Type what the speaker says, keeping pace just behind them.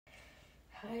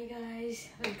Hi guys,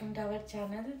 welcome to our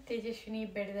channel Tejashwini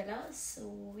Bedadala. So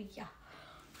yeah,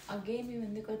 again మేము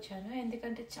ఎందుకు వచ్చాను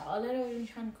ఎందుకంటే చాలా రోజుల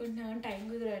నుంచి అనుకుంటున్నాను టైం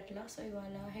కుదరట్లా. సో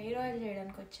ఇవాళ హెయిర్ ఆయిల్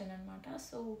చేయడానికి వచ్చాను అనమాట.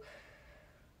 సో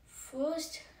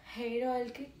ఫస్ట్ హెయిర్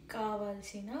ఆయిల్కి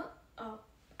కావాల్సిన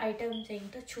ఐటమ్స్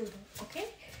ఏంటో చూద్దాం. Okay,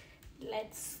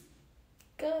 let's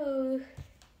go.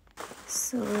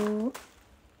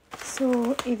 సో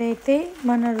ఇదైతే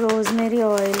మన రోజ్మెరీ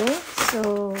ఆయిల్. సో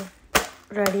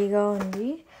రెడీగా ఉంది.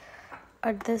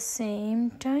 At the same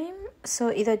time so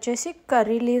ఇది వచ్చేసి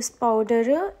కర్రీ లీవ్స్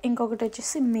పౌడర్, ఇంకొకటి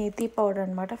వచ్చేసి మేథీ పౌడర్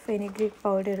అనమాట, ఫెనిగ్రీక్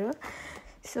పౌడరు.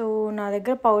 సో నా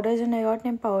దగ్గర పౌడర్స్ ఉన్నాయి కాబట్టి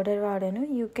నేను పౌడర్ వాడాను.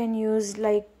 You can use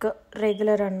like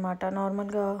regular అనమాట,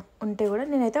 నార్మల్గా ఉంటే కూడా.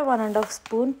 నేనైతే 1.5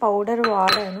 స్పూన్ పౌడర్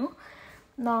వాడాను.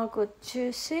 నాకు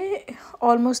వచ్చేసి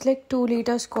almost like 2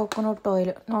 litres coconut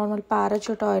oil, normal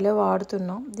parachute ఆయిలే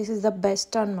వాడుతున్నాం. దిస్ ఈజ్ ద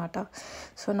బెస్ట్ అనమాట.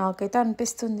 సో నాకైతే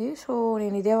అనిపిస్తుంది. సో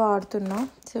నేను ఇదే వాడుతున్నా.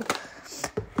 So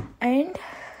and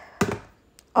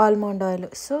almond oil.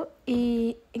 So ఈ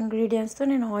ఇంగ్రీడియంట్స్తో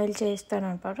నేను ఆయిల్ చేస్తాను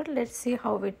అనమాట. Let's see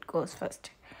how it goes.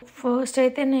 First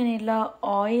అయితే నేను ఇలా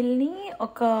ఆయిల్ని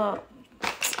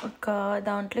ఒక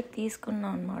దాంట్లోకి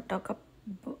తీసుకున్నాను అనమాట,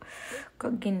 ఒక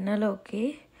గిన్నెలోకి.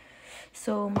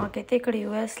 సో మాకైతే ఇక్కడ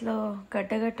యూఎస్లో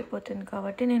గడ్డగట్టిపోతుంది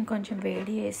కాబట్టి నేను కొంచెం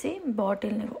వేడి చేసి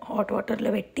బాటిల్ని హాట్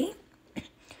వాటర్లో పెట్టి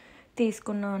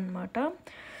తీసుకున్నాను అనమాట.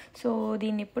 సో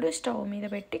దీన్ని ఇప్పుడు స్టవ్ మీద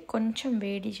పెట్టి కొంచెం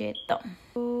వేడి చేద్దాం.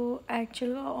 సో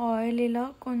యాక్చువల్గా ఆయిల్ ఇలా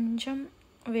కొంచెం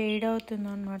వేడి అవుతుంది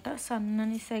అనమాట,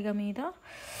 సన్నని సెగ మీద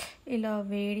ఇలా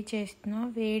వేడి చేస్తున్నా.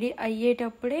 వేడి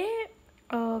అయ్యేటప్పుడే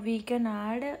we can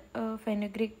add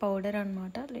fenugreek powder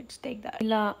అనమాట. Let's take that.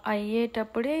 ఇలా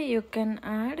అయ్యేటప్పుడే you can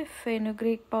add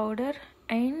fenugreek powder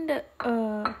and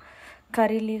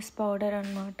curry leaves powder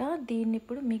అనమాట. దీన్ని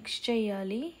ఇప్పుడు మిక్స్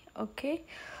చేయాలి. Okay,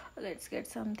 let's get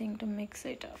something to mix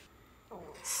it up.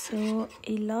 So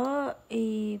ఇలా ఈ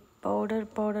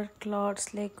పౌడర్ క్లాట్స్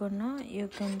లేకుండా you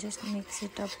can just mix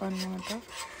it up అనమాట.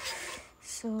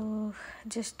 సో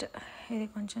జస్ట్ ఇది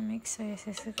కొంచెం మిక్స్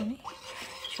చేసేసుకుని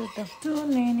చూద్దాం. సో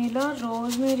నేను ఇలా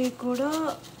రోజ్మెరీ కూడా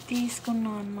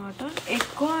తీసుకున్నా అనమాట.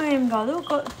 ఎక్కువ ఏం కాదు,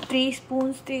 ఒక 3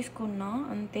 స్పూన్స్ తీసుకున్నా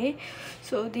అంతే.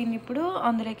 సో దీన్ని ఇప్పుడు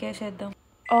అందులోకి వేసేద్దాం.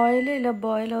 ఆయిల్ ఇలా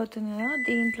బాయిల్ అవుతుంది కదా,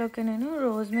 దీంట్లోకి నేను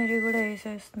రోజ్మెరీ కూడా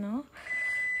వేసేస్తున్నా.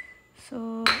 సో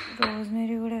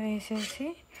రోజ్మెరీ కూడా వేసేసి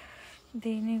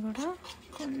దీన్ని కూడా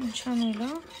కొంచెం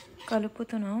ఇలా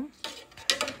కలుపుతున్నాం.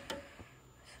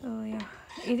 సో యా,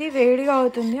 ఇది వేడిగా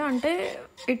అవుతుంది అంటే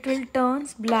ఇట్ విల్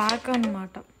టర్న్స్ బ్లాక్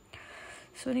అనమాట.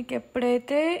 సో నీకు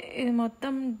ఎప్పుడైతే ఇది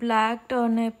మొత్తం బ్లాక్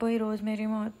టర్న్ అయిపోయి రోజ్మెరీ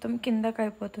మొత్తం కిందకి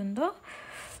అయిపోతుందో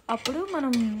అప్పుడు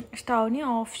మనం స్టవ్ని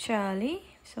ఆఫ్ చేయాలి.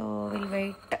 సో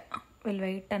విల్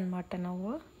వెయిట్ అనమాట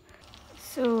నువ్వు.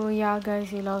 సో యా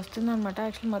గైస్, ఇలా వస్తుంది అనమాట.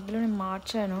 యాక్చువల్లీ మధ్యలో నేను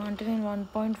మార్చాను, అంటే నేను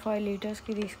 1.5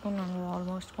 లీటర్స్కి తీసుకున్నాను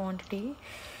ఆల్మోస్ట్ క్వాంటిటీ.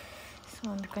 సో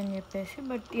అందుకని చెప్పేసి,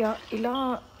 బట్ యా ఇలా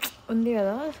ఉంది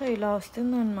కదా. సో ఇలా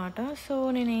వస్తుంది అనమాట. సో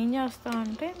నేను ఏం చేస్తాను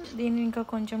అంటే దీన్ని ఇంకా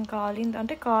కొంచెం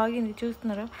కాగింది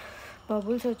చూస్తున్నారా,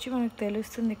 బబుల్స్ వచ్చి మనకు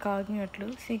తెలుస్తుంది కాగినట్లు.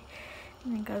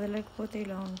 ఇంకా కదలేకపోతే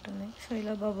ఇలా ఉంటుంది. సో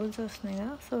ఇలా బబుల్స్ వస్తున్నాయి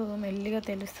కదా, సో మెల్లిగా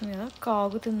తెలుస్తుంది కదా,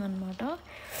 కాగుతుంది అనమాట.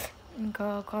 ఇంకా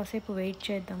కాసేపు వెయిట్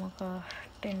చేద్దాం, ఒక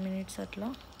 10 మినిట్స్ అట్లా.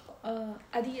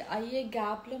 అది అయ్యే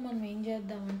గ్యాప్లో మనం ఏం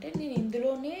చేద్దామంటే నేను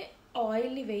ఇందులోనే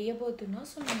ఆయిల్ని వేయబోతున్నా.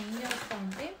 సో నేను ఏం చేస్తా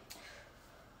అంటే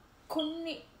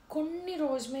కొన్ని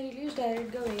రోజ్మెరీ లీవ్స్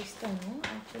డైరెక్ట్గా వేస్తాను.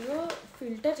 యాక్చువల్గా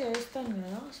ఫిల్టర్ చేస్తాను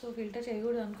కదా, సో ఫిల్టర్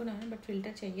చేయకూడదు అనుకున్నాను, బట్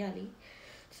ఫిల్టర్ చేయాలి.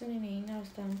 సో నేను ఏం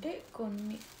చేస్తాను అంటే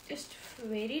కొన్ని just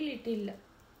very little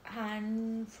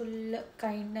handful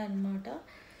kind అనమాట.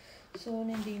 సో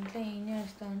నేను దీంట్లో ఏం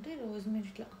చేస్తాను అంటే రోజ్మెరీ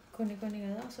ఇట్లా కొన్ని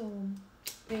కదా, సో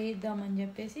వేద్దామని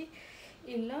చెప్పేసి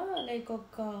ఇలా లైక్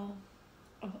ఒక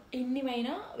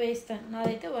ఎన్నిమైనా వేస్తాను.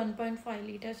 నాదైతే 1.5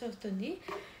 లీటర్స్ వస్తుంది.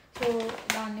 సో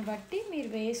దాన్ని బట్టి మీరు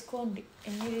వేసుకోండి,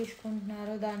 ఎన్ని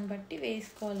తీసుకుంటున్నారో దాన్ని బట్టి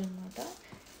వేసుకోవాలన్నమాట.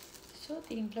 సో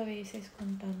దీంట్లో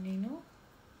వేసేసుకుంటాను నేను.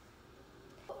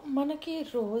 మనకి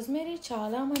రోజ్మెరీ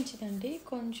చాలా మంచిదండి,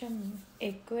 కొంచెం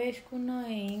ఎక్కువ వేసుకున్నా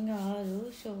ఏం కాదు.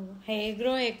 సో హెయిర్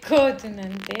గ్రో ఎక్కువ అవుతుంది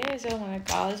అంతే. సో మనకు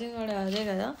కావాల్సింది కూడా అదే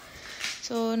కదా.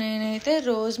 సో నేనైతే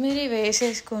రోజ్మెరీ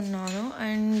వేసేసుకున్నాను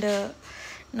అండ్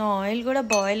నా ఆయిల్ కూడా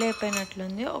బాయిల్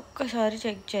అయిపోయినట్లుంది. ఒక్కసారి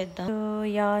చెక్ చేద్దాం. సో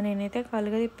యా, నేనైతే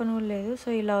కలగదిప్పను లేదు. సో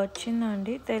ఇలా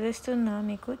వచ్చిందండి, తెలుస్తుందా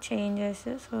మీకు చేంజెస్?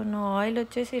 సో నా ఆయిల్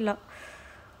వచ్చేసి ఇలా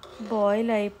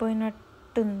బాయిల్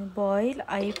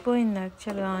అయిపోయింది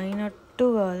యాక్చువల్గా, అయినట్టు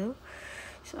కాదు.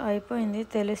 సో అయిపోయింది,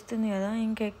 తెలుస్తుంది కదా.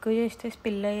 ఇంకా ఎక్కువ చేస్తే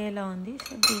స్పిల్ అయ్యేలా ఉంది.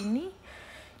 సో దీన్ని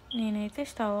నేనైతే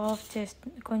స్టవ్ ఆఫ్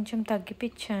కొంచెం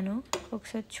తగ్గిపించాను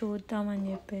ఒకసారి చూద్దామని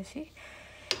చెప్పేసి.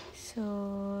 సో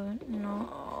నా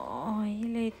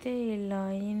ఆయిల్ అయితే ఇలా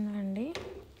అయిందండి.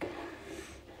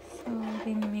 సో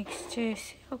దీన్ని మిక్స్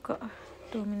చేసి ఒక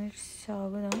 2 minutes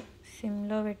సాగుదాం.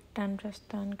 సిమ్లో పెట్టాను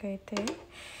ప్రస్తుతానికైతే.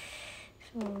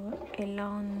 సో ఎలా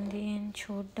ఉంది అని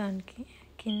చూడడానికి.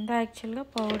 కింద యాక్చువల్గా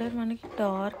పౌడర్ మనకి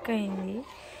డార్క్ అయింది.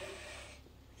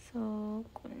 సో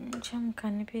కొంచెం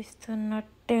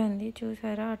కనిపిస్తున్నట్టే ఉంది,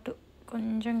 చూసారా? అటు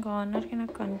కొంచెం కార్నర్కి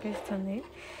నాకు కనిపిస్తుంది.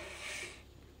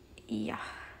 యా,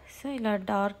 సో ఇలా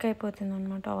డార్క్ అయిపోతుంది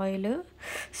అనమాట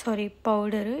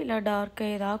పౌడర్ ఇలా డార్క్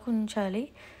అయ్యేదాకా ఉంచాలి.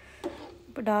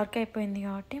 ఇప్పుడు డార్క్ అయిపోయింది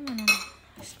కాబట్టి మనం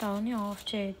స్టవ్ని ఆఫ్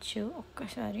చేయొచ్చు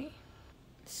ఒక్కసారి.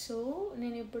 సో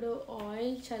నేను ఇప్పుడు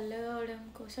ఆయిల్ చల్లగవడం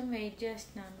కోసం వెయిట్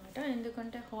చేస్తున్నాను అనమాట.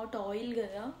 ఎందుకంటే హాట్ ఆయిల్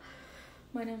కదా,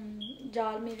 మనం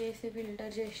జాల్ మీద వేసి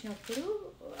ఫిల్టర్ చేసినప్పుడు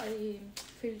అది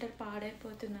ఫిల్టర్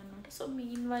పాడైపోతుంది అనమాట. సో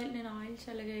మీన్ వైల్ నేను ఆయిల్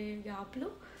చల్లగయ్యే గ్యాప్లో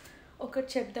ఒకటి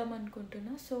చెప్దాం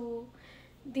అనుకుంటున్నా. సో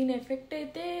దీని ఎఫెక్ట్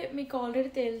అయితే మీకు ఆల్రెడీ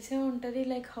తెలిసే ఉంటుంది,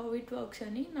 లైక్ హౌ ఇట్ వర్క్స్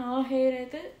అని. నా హెయిర్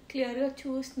అయితే క్లియర్గా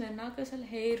చూస్తున్నాను, నాకు అసలు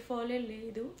హెయిర్ ఫాలే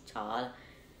లేదు. చాలా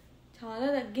చాలా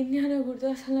తగ్గింది అనకూడదు,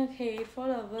 అసలు నాకు హెయిర్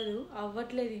ఫాల్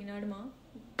అవ్వట్లేదు ఈ నడుమ.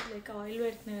 లైక్ ఆయిల్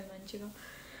పెడుతున్నాను కదా మంచిగా.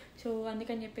 సో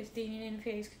అందుకని చెప్పేసి దీన్ని నేను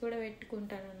ఫేస్కి కూడా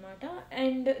పెట్టుకుంటాను అనమాట.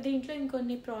 అండ్ దీంట్లో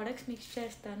ఇంకొన్ని ప్రోడక్ట్స్ మిక్స్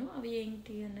చేస్తాను, అవి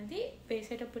ఏంటి అన్నది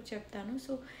వేసేటప్పుడు చెప్తాను.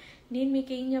 సో నేను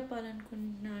మీకు ఏం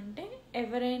చెప్పాలనుకుంటున్నా అంటే,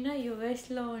 ఎవరైనా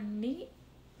యుఎస్లో ఉండి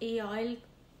ఈ ఆయిల్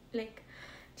లైక్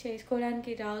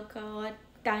చేసుకోవడానికి రాక,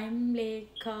 టైం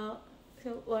లేక,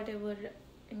 సో వాట్ ఎవర్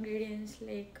ఇంగ్రీడియంట్స్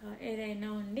లేక ఏదైనా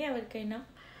ఉండి ఎవరికైనా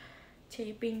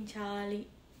చేయించాలి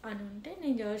అని ఉంటే,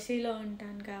 నేను జెర్సీలో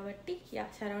ఉంటాను కాబట్టి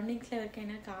సరౌండింగ్స్లో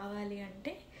ఎవరికైనా కావాలి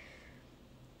అంటే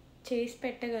చేసి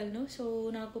పెట్టగలను. సో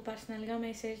నాకు పర్సనల్గా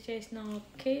మెసేజ్ చేసిన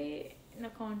ఓకే,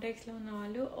 నా కాంటాక్ట్స్లో ఉన్న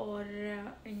వాళ్ళు, or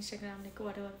Instagram like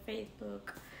what ever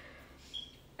Facebook,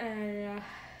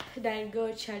 డైరెక్ట్గా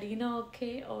వచ్చి అడిగినా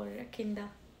ఓకే, ఆర్ కింద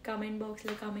కామెంట్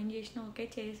బాక్స్లో కామెంట్ చేసినా ఓకే,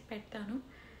 చేసి పెడతాను.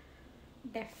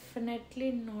 డెఫినెట్లీ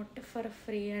నాట్ ఫర్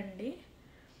ఫ్రీ అండి,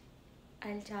 I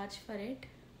will charge for it.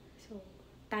 So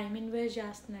time invest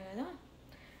చేస్తున్నా కదా,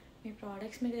 మీ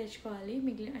ప్రోడక్ట్స్ మీరు తెచ్చుకోవాలి.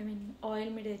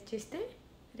 ఆయిల్ మీరు తెచ్చిస్తే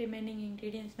రిమైనింగ్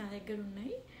ఇంగ్రీడియంట్స్ నా దగ్గర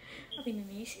ఉన్నాయి, అవి నేను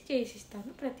వేసి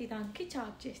చేసిస్తాను. ప్రతి దానికి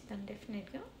ఛార్జ్ చేస్తాను.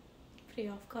 డెఫినెట్గా ఫ్రీ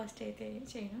ఆఫ్ కాస్ట్ అయితే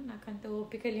చేయను, నాకు అంత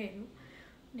ఓపిక లేదు.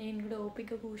 నేను కూడా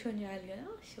ఓపిక కూర్చొని చేయాలి కదా.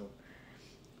 సో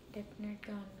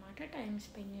డెఫినెట్గా అనమాట టైం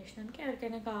స్పెండ్ చేసినానికి.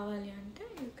 ఎవరికైనా కావాలి అంటే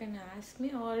you can ask me,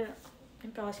 are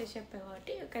నేను ప్రాసెస్ చెప్పే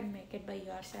కాబట్టి you can make it by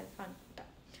your self అనమాట.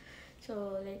 So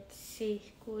let's see,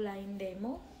 cool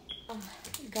అయిందేమో.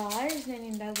 Guys, నేను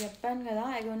ఇందాక చెప్పాను కదా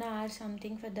I gonna add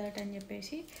something for that అని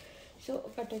చెప్పేసి. సో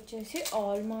ఒకటి వచ్చేసి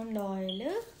ఆల్మండ్ ఆయిల్,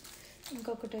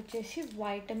 ఇంకొకటి వచ్చేసి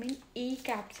వైటమిన్ ఈ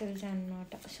క్యాప్సిల్స్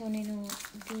అనమాట. సో నేను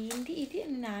ఇది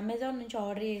నేను అమెజాన్ నుంచి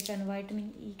ఆర్డర్ చేశాను,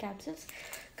 వైటమిన్ ఈ క్యాప్సిల్స్.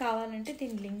 కావాలంటే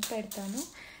దీని లింక్ పెడతాను.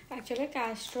 యాక్చువల్గా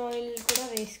క్యాస్టర్ ఆయిల్ కూడా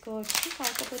వేసుకోవచ్చు,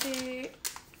 కాకపోతే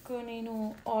నేను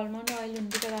ఆల్మండ్ ఆయిల్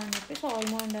ఉంది కదా అని చెప్పేసి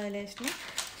ఆల్మండ్ ఆయిల్ వేసిన.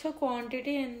 సో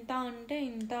క్వాంటిటీ ఎంత అంటే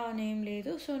ఇంత అనేం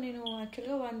లేదు. సో నేను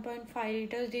యాక్చువల్గా 1.5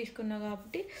 liters తీసుకున్నా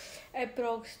కాబట్టి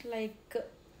అప్రాక్స్ లైక్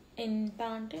ఎంత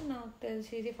అంటే నాకు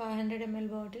తెలిసి ఇది 500 ml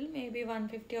బాటిల్, మేబీ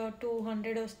 150 or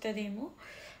 200 వస్తుందేమో,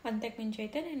 అంతకుమించి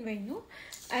అయితే నేను వేయను.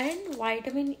 అండ్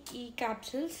వైటమిన్ ఈ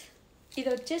క్యాప్సిల్స్ ఇది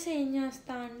వచ్చేసి ఏం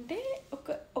చేస్తా అంటే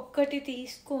ఒక్కటి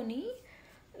తీసుకొని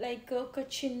లైక్ ఒక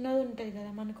చిన్నది ఉంటుంది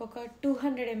కదా మనకు, ఒక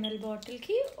 200 ml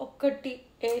బాటిల్కి ఒక్కటి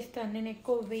వేస్తాను నేను,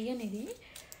 ఎక్కువ వేయను ఇది.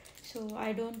 సో ఐ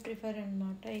డోంట్ ప్రిఫర్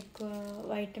అనమాట ఎక్కువ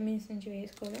వైటమిన్స్ నుంచి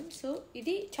వేసుకోవడం. సో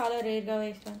ఇది చాలా రేర్గా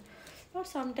వేస్తాను, ఆర్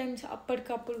సమ్టైమ్స్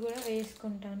అప్పటికప్పుడు కూడా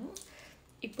వేసుకుంటాను.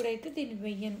 ఇప్పుడైతే దీన్ని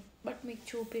వెయ్యను, బట్ మీకు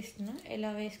చూపిస్తున్నా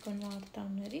ఎలా వేసుకొని వాడతా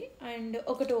ఉన్నది. అండ్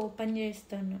ఒకటి ఓపెన్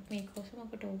చేస్తాను మీకోసం,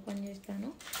 ఒకటి ఓపెన్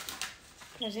చేస్తాను.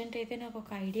 ప్రజెంట్ అయితే నాకు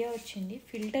ఒక ఐడియా వచ్చింది,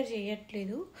 ఫిల్టర్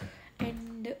చేయట్లేదు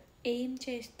అండ్ ఏం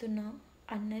చేస్తున్నా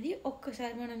అన్నది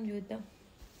ఒక్కసారి మనం చూద్దాం.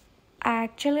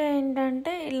 యాక్చువల్గా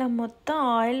ఏంటంటే ఇలా మొత్తం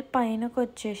ఆయిల్ పైనకు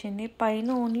వచ్చేసింది, పైన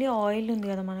ఓన్లీ ఆయిల్ ఉంది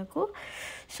కదా మనకు.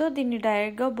 సో దీన్ని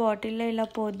డైరెక్ట్గా బాటిల్లో ఇలా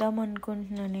పోద్దాం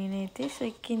అనుకుంటున్నాను నేనైతే. సో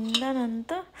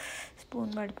కిందనంతా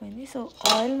స్పూన్ పడిపోయింది. సో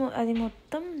ఆయిల్ అది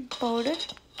మొత్తం పౌడర్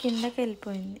కిందకి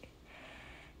వెళ్ళిపోయింది,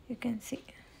 యూ కెన్ సీ.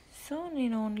 సో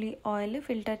నేను ఓన్లీ ఆయిల్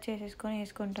ఫిల్టర్ చేసేసుకొని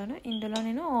వేసుకుంటాను. ఇందులో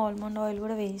నేను ఆల్మండ్ ఆయిల్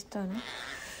కూడా వేస్తాను.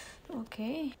 ఓకే,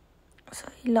 సో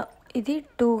ఇలా ఇది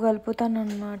 2 కలుపుతాను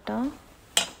అనమాట.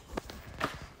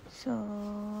 సో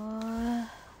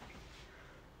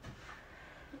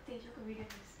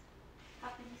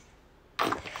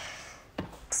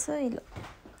ఇలా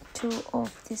 2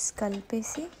 of this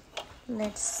కలిపేసి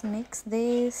let's mix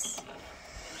this.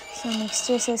 So mix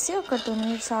చేసేసి ఒక 2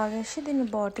 minutes ఆగేసి దీన్ని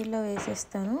బాటిల్లో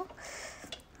వేసేస్తాను.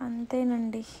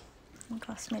 అంతేనండి,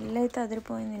 ఇంకా స్మెల్ అయితే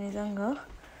అదిరిపోయింది నిజంగా.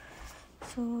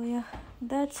 So yeah,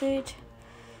 that's it.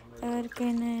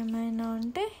 ఎవరికైనా ఏమైనా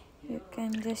ఉంటే యూ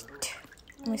కెన్ జస్ట్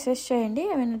మెసేజ్ చేయండి.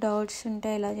 ఏమైనా డౌట్స్ ఉంటే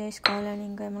ఎలా చేసుకోవాలని,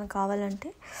 ఇంకా ఏమైనా కావాలంటే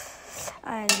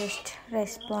I just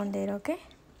respond there. Okay,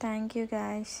 thank you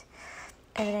guys.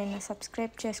 ఎవరైనా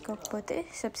సబ్స్క్రైబ్ చేసుకోకపోతే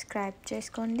సబ్స్క్రైబ్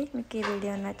చేసుకోండి. మీకు ఈ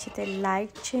వీడియో నచ్చితే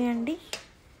లైక్ చేయండి,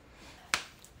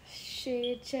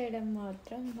 షేర్ చేయడం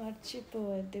మాత్రం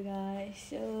మర్చిపోవద్దు గాయ్స్.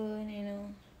 సో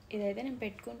ఇదైతే నేను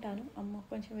పెట్టుకుంటాను. అమ్మ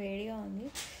కొంచెం వేడిగా ఉంది,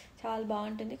 చాలా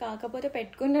బాగుంటుంది. కాకపోతే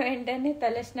పెట్టుకున్న వెంటనే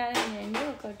తలస్నానం చేయండి,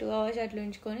 ఒక 2 hours అట్లా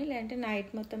ఉంచుకొని, లేదంటే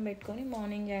నైట్ మొత్తం పెట్టుకొని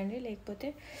మార్నింగ్ చేయండి. లేకపోతే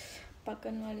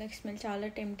పక్కన వాళ్ళకి స్మెల్ చాలా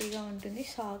టెంప్టీగా ఉంటుంది,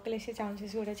 సాకులు వేసే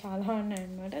ఛాన్సెస్ కూడా చాలా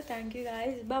ఉన్నాయన్నమాట. Thank you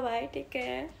guys, bye, take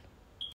care.